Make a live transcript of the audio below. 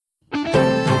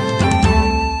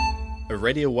a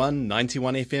Radio 1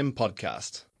 91 FM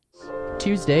podcast.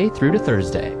 Tuesday through to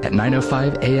Thursday at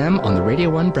 9:05 a.m. on the Radio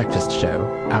 1 Breakfast Show.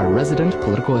 Our resident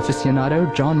political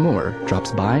aficionado, John Moore,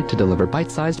 drops by to deliver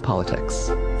bite-sized politics.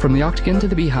 From the Octagon to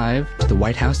the Beehive, to the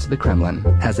White House to the Kremlin.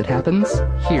 As it happens,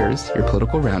 here's your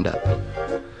political roundup.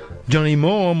 Johnny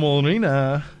Moore,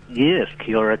 Morena. Yes,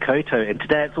 kia ora koutou. And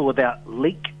today it's all about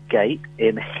Leakgate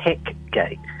and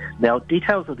Hackgate. Now,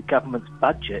 details of the government's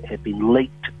budget have been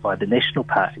leaked by the National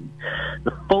Party.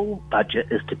 The full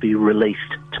budget is to be released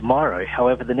tomorrow.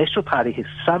 However, the National Party has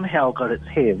somehow got its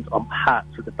hands on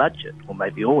parts of the budget, or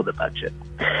maybe all the budget.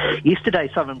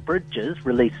 Yesterday, Simon Bridges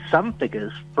released some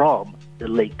figures from the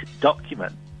leaked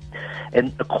document.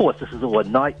 And, of course, this is all a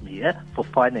nightmare for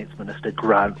Finance Minister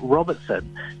Grant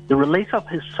Robertson. The release of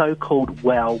his so-called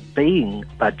well-being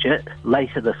budget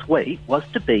later this week was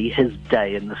to be his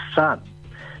day in the sun.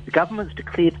 The government's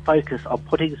declared focus on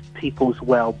putting people's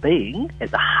well-being at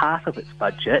the heart of its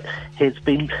budget has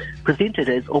been presented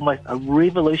as almost a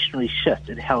revolutionary shift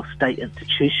in how state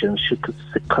institutions should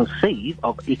conceive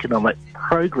of economic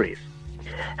progress.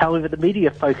 However, the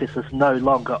media focus is no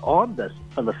longer on this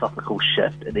philosophical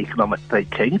shift in economic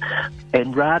thinking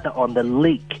and rather on the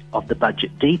leak of the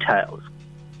budget details.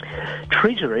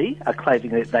 Treasury are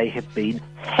claiming that they have been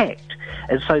hacked,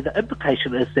 and so the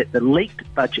implication is that the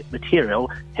leaked budget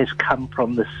material has come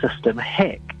from the system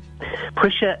hack.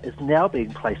 Pressure is now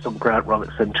being placed on Grant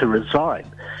Robertson to resign.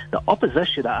 The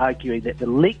opposition are arguing that the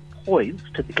leak points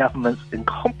to the government's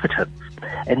incompetence,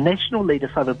 and National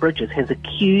leader Simon Bridges has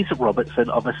accused Robertson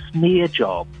of a smear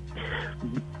job.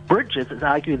 Bridges is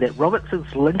arguing that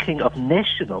Robertson's linking of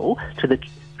National to the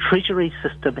Treasury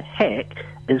system hack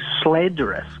is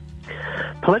slanderous.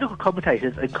 Political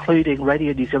commentators, including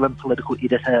Radio New Zealand political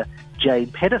editor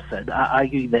Jane Patterson, are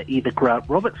arguing that either Grant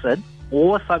Robertson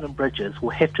or Simon Bridges will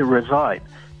have to resign,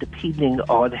 depending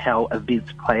on how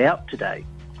events play out today.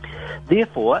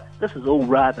 Therefore, this is all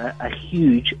rather a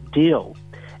huge deal.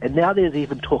 And now there's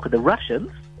even talk of the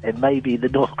Russians and maybe the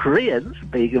North Koreans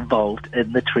being involved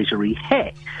in the Treasury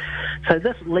hack. So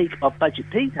this leak of budget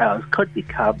details could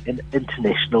become an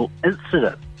international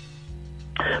incident.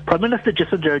 Prime Minister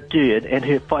Jacinda Ardern and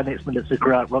her Finance Minister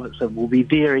Grant Robertson will be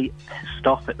very pissed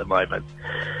off at the moment.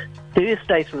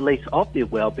 Thursday's release of their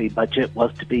wellbeing budget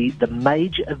was to be the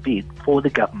major event for the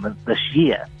government this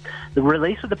year. The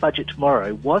release of the budget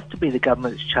tomorrow was to be the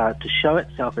government's chance to show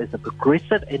itself as a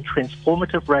progressive and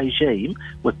transformative regime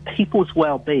with people's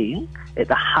well-being at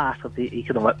the heart of their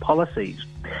economic policies.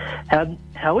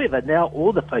 However, now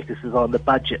all the focus is on the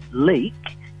budget leak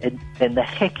and the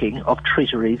hacking of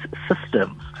Treasury's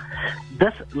systems.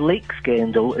 This leak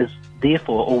scandal is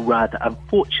therefore all rather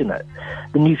unfortunate.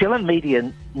 The New Zealand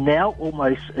media now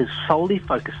almost is solely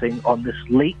focusing on this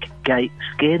Leakgate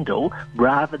scandal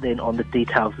rather than on the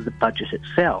details of the budget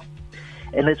itself.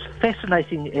 And as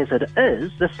fascinating as it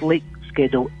is, this leak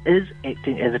scandal is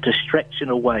acting as a distraction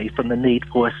away from the need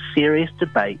for a serious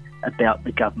debate about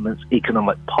the government's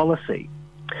economic policy.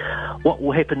 What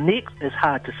will happen next is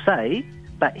hard to say,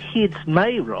 but heads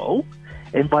may roll,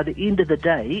 and by the end of the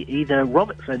day, either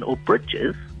Robertson or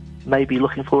Bridges may be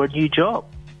looking for a new job.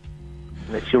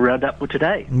 And that's your roundup for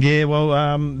today. Yeah,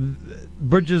 well,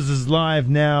 Bridges is live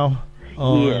now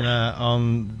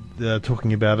on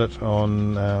talking about it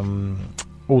on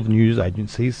all the news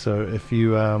agencies. So if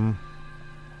you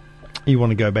you want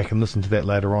to go back and listen to that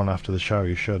later on after the show,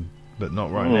 you should. But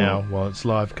not right now while it's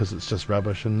live, because it's just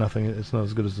rubbish and nothing. It's not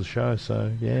as good as the show,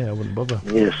 so yeah, I wouldn't bother.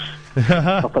 Yes,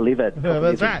 I believe it.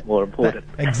 That's right. More important.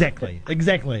 Exactly.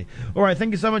 All right,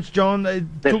 thank you so much, John.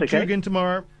 Talk to you again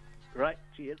tomorrow. Right,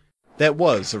 cheers. That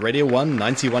was a Radio 1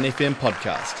 91 FM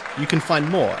podcast. You can find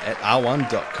more at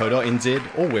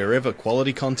r1.co.nz or wherever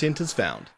quality content is found.